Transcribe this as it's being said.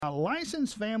A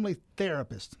licensed family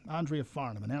therapist, Andrea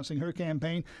Farnham, announcing her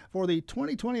campaign for the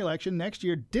 2020 election next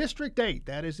year. District 8,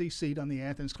 that is the seat on the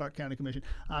Athens-Clarke County Commission,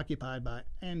 occupied by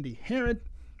Andy Herod.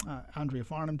 Andrea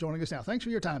Farnham joining us now. Thanks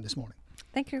for your time this morning.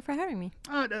 Thank you for having me.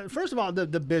 First of all, the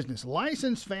business,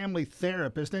 licensed family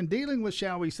therapist, and dealing with,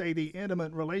 shall we say, the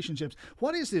intimate relationships.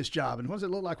 What is this job, and what does it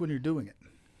look like when you're doing it?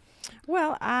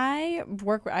 Well, I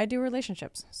do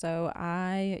relationships. So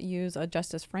I use a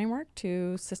justice framework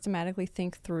to systematically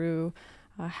think through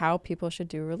how people should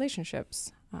do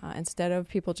relationships. Instead of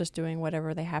people just doing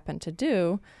whatever they happen to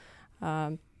do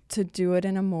it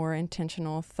in a more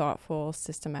intentional, thoughtful,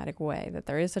 systematic way, that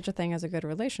there is such a thing as a good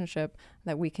relationship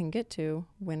that we can get to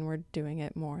when we're doing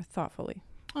it more thoughtfully.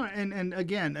 All right, and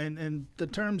again, in the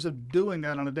terms of doing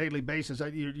that on a daily basis,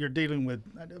 you're dealing with,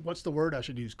 what's the word I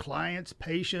should use? Clients,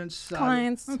 patients?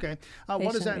 Clients. Okay.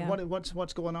 What is that? Yeah.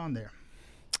 What's going on there?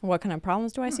 What kind of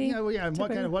problems do I see?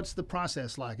 What's the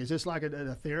process like? Is this like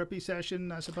a therapy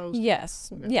session, I suppose?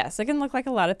 Yes. Okay. Yes. It can look like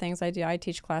a lot of things. I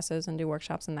teach classes and do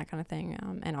workshops and that kind of thing,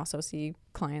 and also see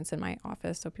clients in my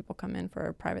office. So people come in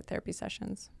for private therapy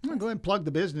sessions. Go ahead and plug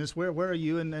the business. Where are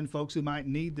you and folks who might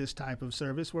need this type of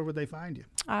service, where would they find you?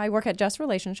 I work at Just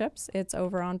Relationships. It's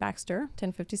over on Baxter,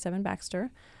 1057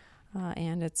 Baxter.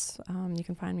 And it's you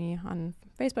can find me on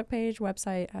Facebook page,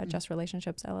 website, Just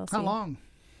Relationships LLC. How long?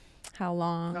 How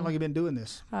long? How long have you been doing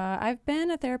this? I've been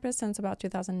a therapist since about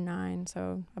 2009,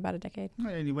 so about a decade.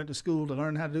 And you went to school to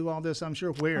learn how to do all this, I'm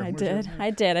sure. Where? I did. I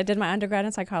did my undergrad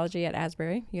in psychology at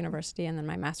Asbury University, and then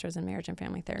my master's in marriage and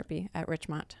family therapy at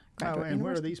Richmont Graduate University.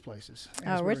 Where are these places?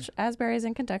 Asbury is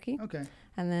in Kentucky. Okay.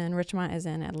 And then Richmont is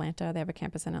in Atlanta. They have a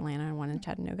campus in Atlanta and one in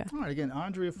Chattanooga. All right, again,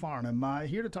 Andrea Farnham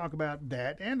here to talk about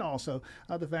that, and also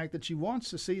the fact that she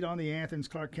wants a seat on the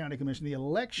Athens-Clarke County Commission, the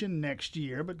election next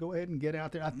year. But go ahead and get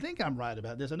out there. I think I'm right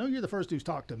about this. I know you're the first who's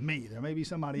talked to me. There may be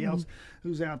somebody else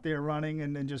who's out there running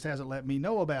and just hasn't let me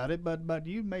know about it. But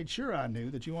you made sure I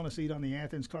knew that you want a seat on the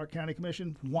Athens-Clarke County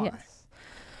Commission. Why? Yes.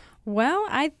 Well,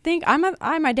 I think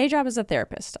my day job is a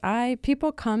therapist.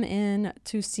 People come in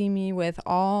to see me with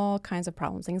all kinds of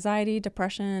problems: anxiety,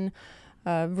 depression,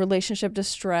 relationship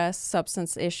distress,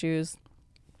 substance issues,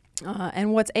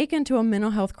 and what's akin to a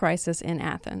mental health crisis in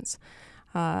Athens.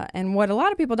 And what a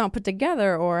lot of people don't put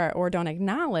together or don't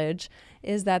acknowledge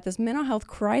is that this mental health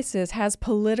crisis has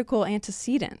political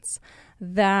antecedents,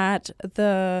 that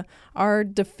our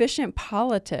deficient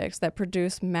politics that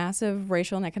produce massive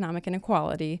racial and economic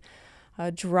inequality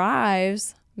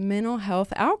drives mental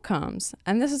health outcomes.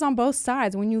 And this is on both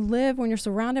sides. When you're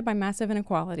surrounded by massive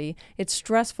inequality, it's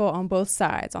stressful on both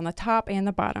sides, on the top and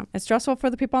the bottom. It's stressful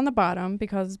for the people on the bottom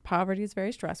because poverty is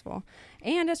very stressful.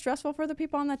 And it's stressful for the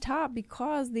people on the top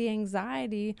because the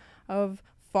anxiety of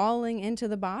falling into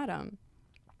the bottom.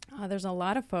 There's a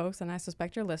lot of folks, and I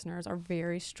suspect your listeners, are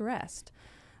very stressed.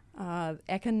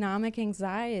 Economic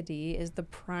anxiety is the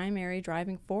primary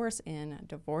driving force in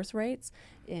divorce rates,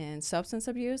 in substance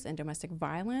abuse, in domestic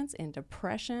violence, in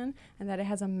depression, and that it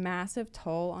has a massive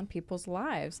toll on people's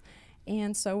lives.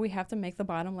 And so we have to make the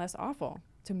bottom less awful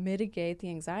to mitigate the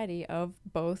anxiety of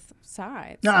both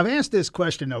sides. Now, I've asked this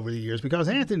question over the years because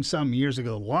Athens some years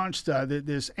ago launched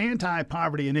this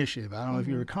anti-poverty initiative. I don't know if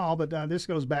you recall, but this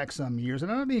goes back some years.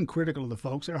 And I'm not being critical of the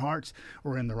folks. Their hearts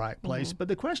were in the right place. But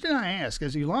the question I ask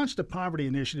is, you launched a poverty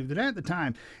initiative that at the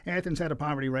time, Athens had a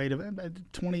poverty rate of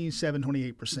 27,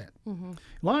 28%.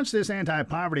 Launched this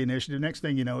anti-poverty initiative. Next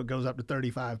thing you know, it goes up to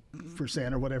 35%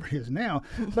 or whatever it is now.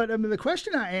 But the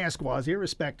question I asked was,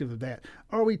 irrespective of that,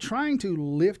 are we trying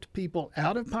to lift people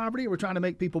out of poverty, or we're trying to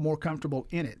make people more comfortable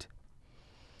in it?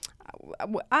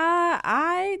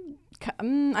 I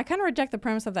kind of reject the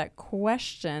premise of that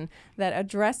question, that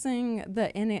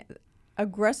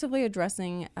aggressively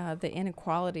addressing the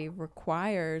inequality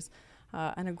requires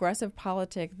an aggressive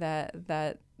politic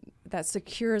that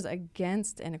secures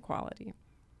against inequality.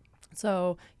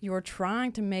 So you're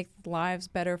trying to make lives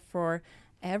better for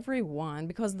everyone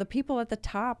because the people at the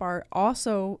top are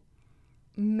also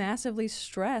massively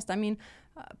stressed. I mean,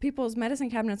 people's medicine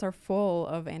cabinets are full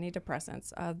of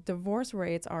antidepressants. Divorce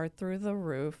rates are through the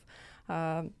roof.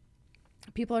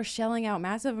 People are shelling out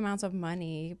massive amounts of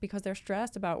money because they're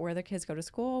stressed about where their kids go to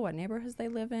school, what neighborhoods they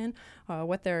live in,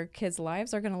 what their kids'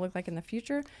 lives are going to look like in the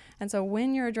future. And so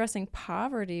when you're addressing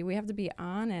poverty, we have to be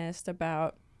honest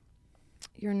about,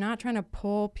 you're not trying to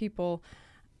pull people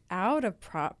out of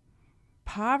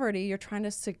poverty. You're trying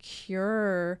to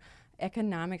secure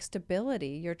economic stability.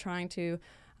 You're trying to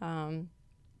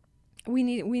we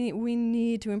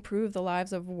need to improve the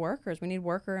lives of workers. We need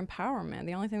worker empowerment.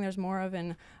 The only thing there's more of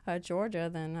in Georgia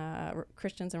than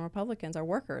Christians and Republicans are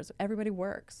workers. Everybody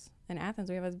works. In Athens,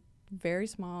 we have a very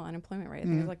small unemployment rate. I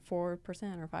think it's like 4% or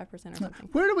 5% or something.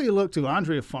 Where do we look to?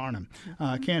 Andrea Farnham,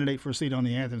 candidate for a seat on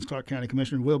the Athens-Clarke County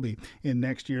Commission, will be in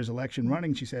next year's election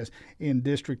running, she says, in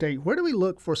District 8. Where do we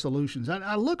look for solutions?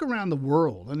 I look around the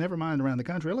world, and never mind around the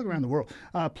country, I look around the world,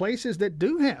 places that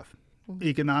do have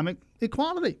economic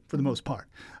equality for the most part.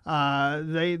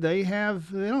 They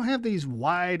don't have these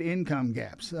wide income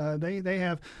gaps. They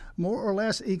have more or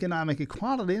less economic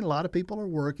equality, and a lot of people are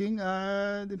working.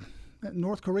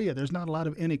 North Korea, there's not a lot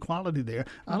of inequality there.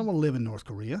 I don't want to live in North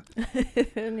Korea.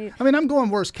 I mean, I'm going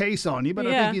worst case on you, but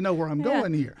I think you know where I'm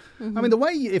going here. I mean, the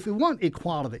way if you want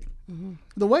equality,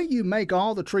 the way you make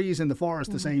all the trees in the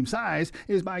forest the same size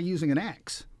is by using an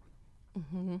axe.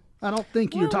 I don't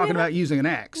think you're talking about using an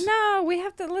axe. No, we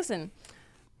have to listen.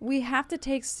 We have to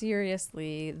take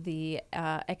seriously the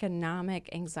economic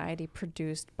anxiety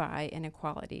produced by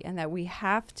inequality, and that we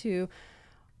have to.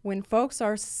 When folks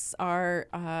are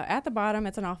at the bottom,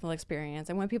 it's an awful experience,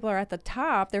 and when people are at the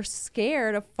top, they're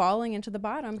scared of falling into the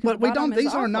bottom. But we don't.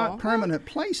 These are not permanent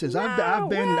places. No,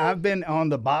 I've been on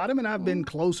the bottom, and I've been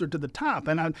closer to the top,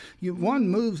 and one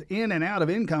moves in and out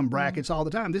of income brackets all the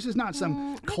time. This is not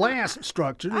some class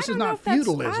structure. This is not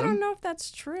feudalism. I don't know if that's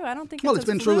true. I don't think. Well, it's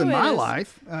been true in my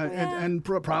life, and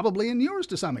probably in yours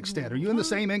to some extent. Are you in the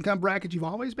same income bracket you've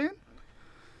always been?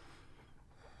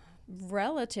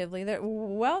 Relatively,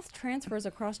 wealth transfers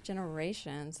across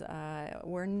generations.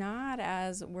 We're not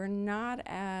as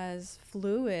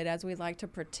fluid as we like to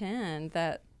pretend.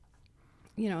 That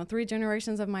 3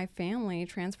 generations of my family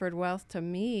transferred wealth to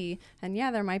me, and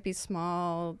there might be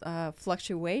small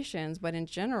fluctuations, but in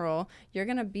general, you're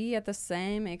going to be at the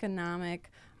same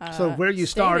economic. So where you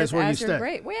start is where you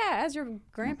stay. As your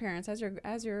grandparents,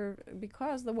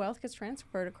 because the wealth gets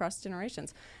transferred across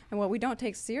generations, and what we don't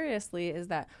take seriously is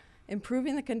that.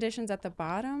 Improving the conditions at the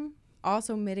bottom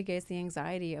also mitigates the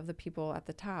anxiety of the people at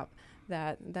the top.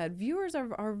 That listeners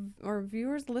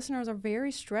are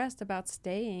very stressed about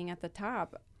staying at the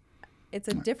top. It's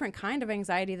a different kind of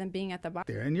anxiety than being at the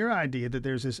bottom. And your idea that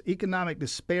there's this economic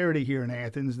disparity here in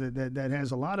Athens that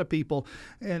has a lot of people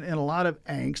and a lot of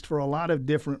angst for a lot of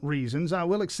different reasons. I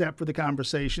will accept for the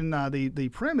conversation the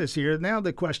premise here. Now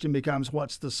the question becomes,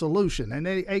 what's the solution? And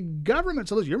a government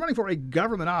solution. You're running for a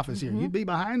government office here. You'd be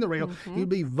behind the rail. You'd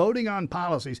be voting on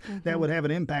policies that would have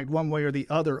an impact one way or the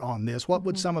other on this. What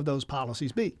would some of those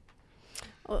policies be?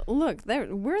 Look,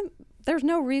 there's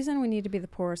no reason we need to be the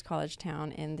poorest college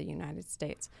town in the United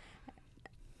States.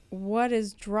 What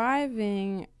is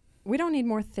driving, we don't need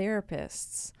more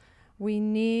therapists. We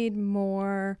need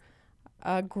more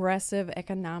aggressive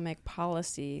economic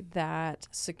policy that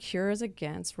secures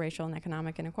against racial and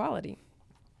economic inequality.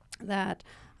 That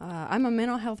I'm a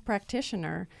mental health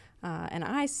practitioner, and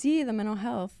I see the mental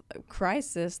health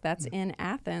crisis that's in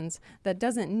Athens that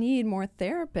doesn't need more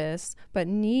therapists, but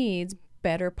needs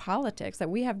better politics,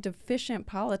 that we have deficient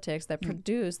politics that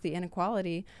produce the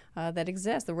inequality that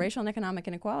exists. The racial and economic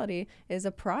inequality is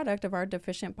a product of our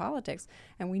deficient politics,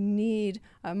 and we need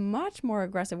a much more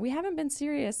aggressive. We haven't been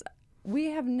serious.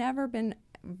 We have never been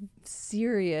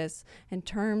serious in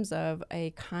terms of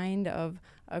a kind of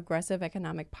aggressive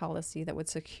economic policy that would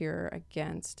secure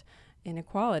against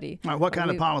inequality. All right, what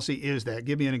kind of policy is that?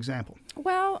 Give me an example.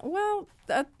 Well,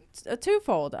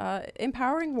 twofold: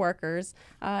 empowering workers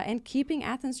and keeping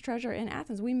Athens treasure in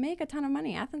Athens. We make a ton of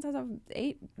money. Athens has a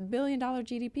 $8 billion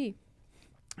GDP.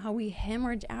 We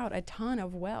hemorrhage out a ton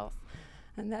of wealth,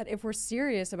 and that if we're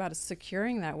serious about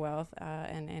securing that wealth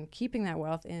and keeping that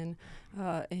wealth in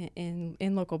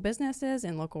local businesses,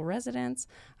 in local residents,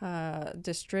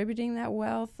 distributing that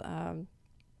wealth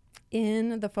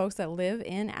in the folks that live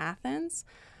in Athens.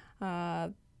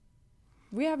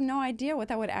 We have no idea what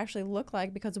that would actually look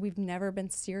like because we've never been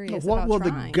serious about trying. What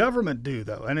will the government do,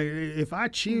 though? And if I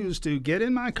choose to get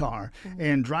in my car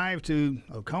and drive to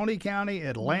Oconee County,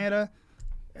 Atlanta,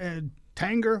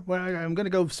 Tanger, where I'm going to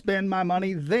go spend my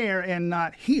money there and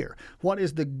not here, what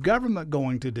is the government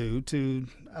going to do to,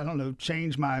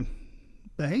 change my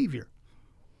behavior?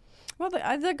 Well,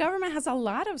 the government has a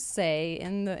lot of say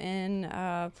in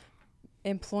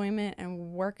employment and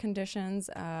work conditions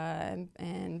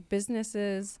and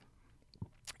businesses,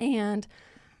 and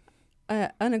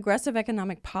an aggressive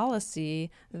economic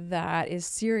policy that is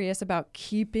serious about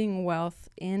keeping wealth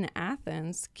in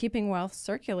Athens, keeping wealth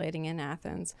circulating in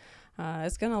Athens.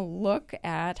 It's going to look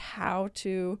at how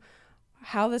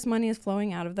this money is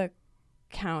flowing out of the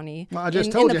county. Well, I just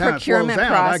told you how it flows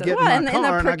out. I get in my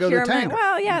car and I go to Tanger.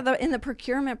 Well, in the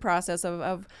procurement process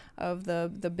of of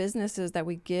the businesses that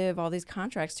we give all these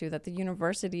contracts to, that the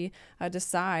university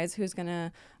decides who's going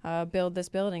to build this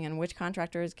building and which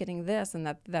contractor is getting this, and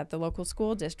that the local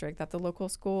school district, that the local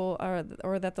school,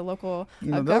 or that the local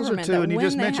those government. are two, and you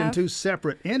just mentioned two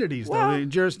separate entities. Well,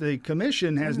 the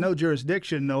commission has no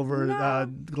jurisdiction over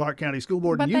Clark County School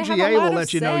Board, and But they UGA have a lot will of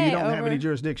let you know you don't say have any over-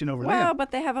 jurisdiction over Well, them.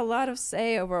 but they have a lot of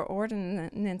say over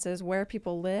ordinances, where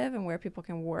people live and where people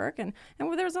can work, and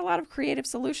there's a lot of creative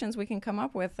solutions we can come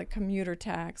up with. A commuter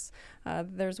tax.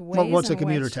 There's ways. What's a in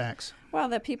commuter which- tax? Well,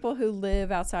 that people who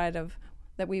live outside of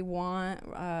that we want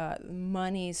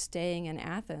money staying in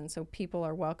Athens, so people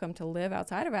are welcome to live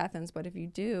outside of Athens. But if you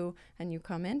do and you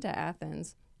come into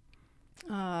Athens,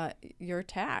 you're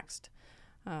taxed.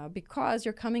 Because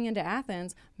you're coming into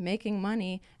Athens, making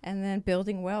money, and then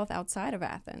building wealth outside of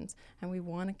Athens, and we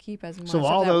want to keep as much. So of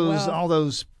all that those wealth. all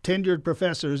those tenured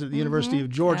professors at the University of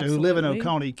Georgia who live in Absolutely.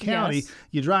 Oconee County, Yes.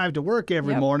 you drive to work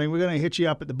every Yep. morning. We're going to hit you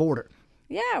up at the border.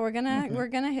 Yeah, we're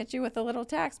gonna hit you with a little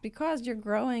tax because you're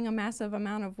growing a massive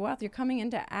amount of wealth. You're coming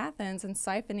into Athens and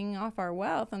siphoning off our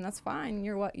wealth, and that's fine.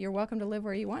 You're welcome to live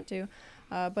where you want to,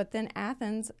 but then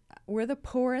Athens, we're the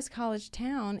poorest college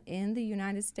town in the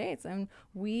United States, and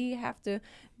we have to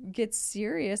get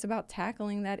serious about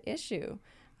tackling that issue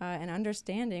and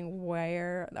understanding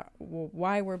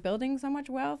why we're building so much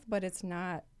wealth, but it's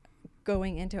not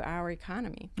going into our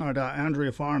economy. All right,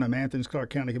 Andrea Farnham, Athens Clark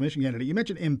County Commission candidate. You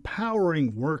mentioned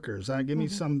empowering workers. Give me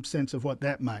some sense of what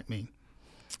that might mean.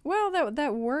 Well,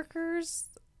 that workers,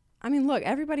 I mean, look,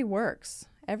 everybody works.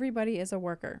 Everybody is a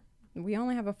worker. We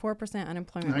only have a 4%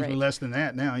 unemployment Actually, rate. less than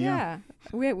that now. Yeah.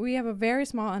 We have a very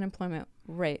small unemployment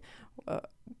rate.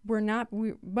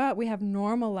 But we have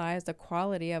normalized the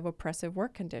quality of oppressive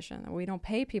work condition. We don't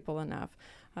pay people enough.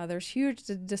 There's huge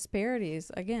disparities.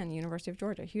 Again, University of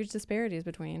Georgia, huge disparities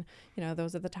between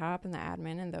those at the top and the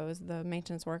admin and the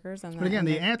maintenance workers. And But again,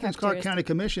 the Athens Clark County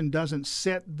Commission doesn't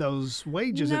set those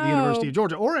wages at the University of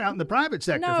Georgia or out in the private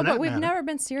sector for that No, but we've matter. never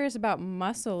been serious about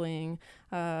muscling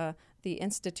the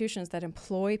institutions that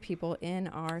employ people in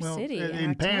our city.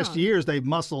 In past years, they've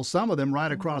muscled some of them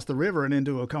right across the river and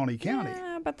into Oconee County.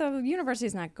 Yeah, but the university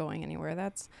is not going anywhere.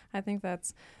 I think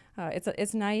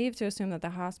it's naive to assume that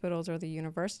the hospitals or the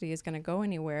university is going to go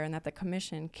anywhere, and that the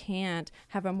commission can't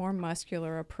have a more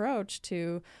muscular approach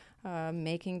to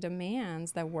making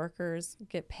demands that workers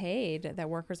get paid, that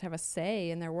workers have a say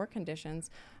in their work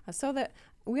conditions, so that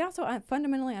we also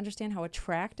fundamentally understand how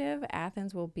attractive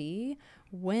Athens will be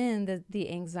when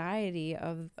the anxiety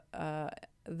of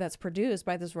that's produced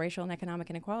by this racial and economic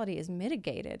inequality is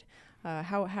mitigated.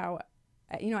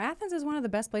 Athens is one of the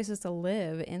best places to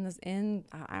live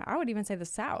I would even say the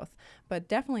South, but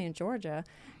definitely in Georgia,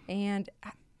 and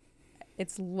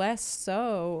it's less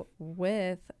so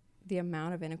with the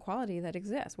amount of inequality that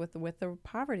exists with the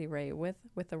poverty rate, with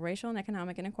the racial and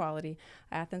economic inequality.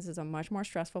 Athens is a much more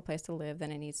stressful place to live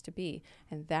than it needs to be,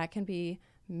 and that can be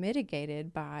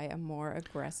mitigated by a more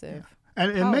aggressive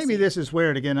And maybe this is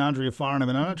where, again, Andrea Farnham,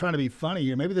 and I'm not trying to be funny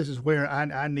here, maybe this is where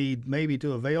I need maybe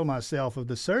to avail myself of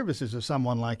the services of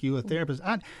someone like you, a therapist.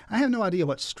 I have no idea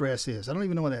what stress is. I don't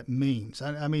even know what that means.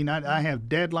 I have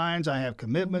deadlines, I have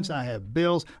commitments, I have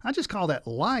bills. I just call that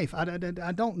life. I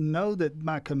don't know that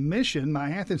my commission,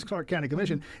 my Athens Clark County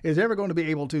Commission, is ever going to be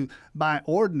able to, by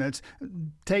ordinance,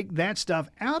 take that stuff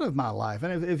out of my life.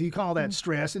 And if you call that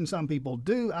stress, and some people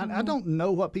do, I don't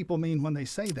know what people mean when they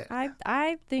say that.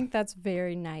 I think that's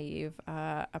very naive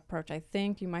approach. I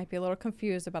think you might be a little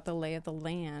confused about the lay of the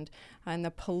land and the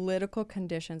political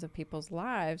conditions of people's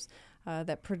lives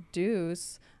that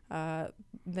produce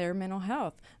their mental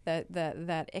health. That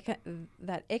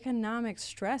economic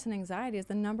stress and anxiety is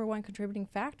the number one contributing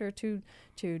factor to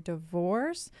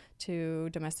divorce, to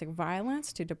domestic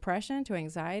violence, to depression, to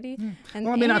anxiety,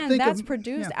 and that's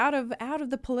produced out of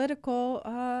the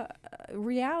political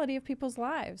reality of people's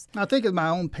lives. I think of my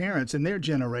own parents and their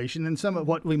generation, and some of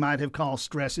what we might have called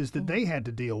stresses that they had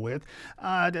to deal with.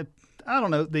 I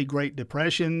don't know, the Great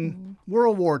Depression,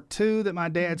 World War II that my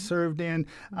dad served in.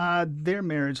 Their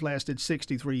marriage lasted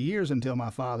 63 years until my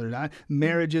father died.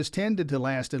 Marriages tended to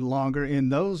last longer in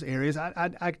those areas.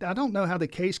 I don't know how the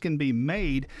case can be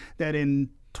made that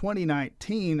in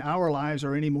 2019 our lives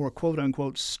are any more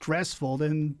quote-unquote stressful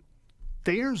than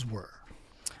theirs were.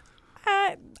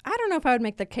 I don't know if I would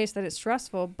make the case that it's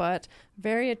stressful, but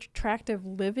very attractive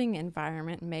living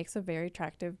environment makes a very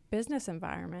attractive business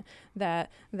environment.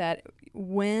 That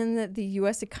when the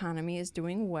U.S. economy is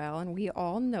doing well, and we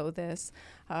all know this,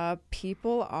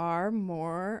 people are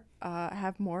more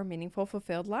have more meaningful,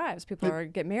 fulfilled lives. People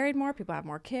get married more. People have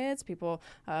more kids. People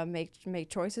make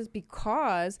choices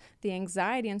because the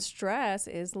anxiety and stress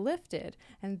is lifted,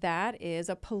 and that is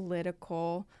a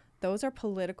political. Those are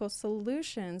political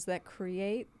solutions that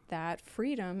create that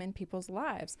freedom in people's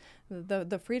lives.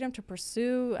 The freedom to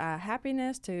pursue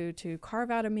happiness, to carve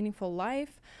out a meaningful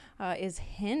life is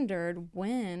hindered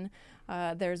when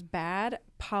there's bad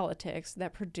politics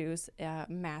that produce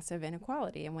massive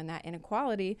inequality. And when that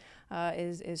inequality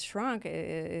is shrunk,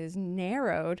 is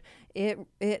narrowed,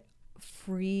 it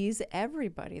frees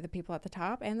everybody, the people at the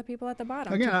top and the people at the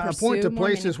bottom. Again, I point to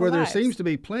places where there seems to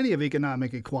be plenty of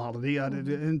economic equality,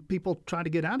 and people try to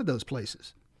get out of those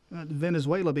places.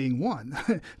 Venezuela being one,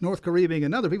 North Korea being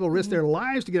another. People risk their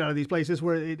lives to get out of these places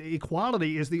where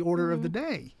equality is the order of the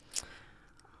day.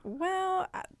 Well,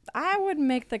 I would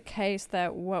make the case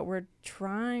that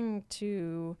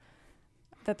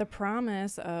that the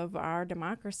promise of our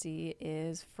democracy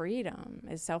is freedom,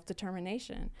 is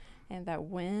self-determination, and that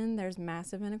when there's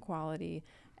massive inequality,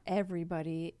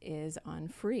 everybody is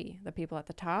unfree, the people at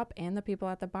the top and the people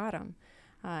at the bottom.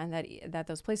 And that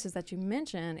those places that you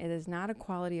mentioned, it is not a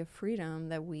quality of freedom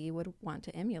that we would want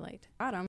to emulate. Bottom.